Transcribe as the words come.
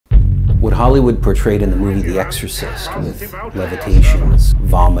Hollywood portrayed in the movie The Exorcist with levitations,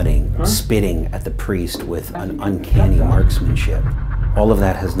 vomiting, spitting at the priest with an uncanny marksmanship. All of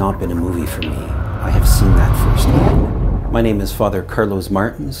that has not been a movie for me. I have seen that firsthand. My name is Father Carlos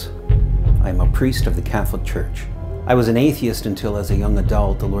Martins. I am a priest of the Catholic Church. I was an atheist until, as a young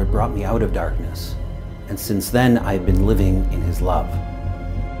adult, the Lord brought me out of darkness. And since then, I've been living in His love.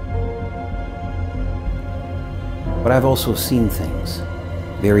 But I've also seen things,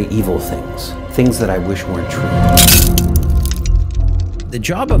 very evil things, things that I wish weren't true. The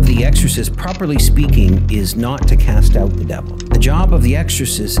job of the exorcist, properly speaking, is not to cast out the devil. The job of the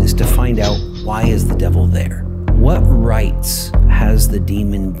exorcist is to find out, why is the devil there? What rights has the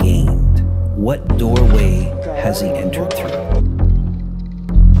demon gained? What doorway has he entered through?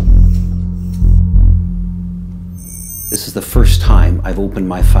 This is the first time I've opened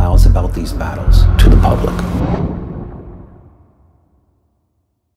my files about these battles to the public.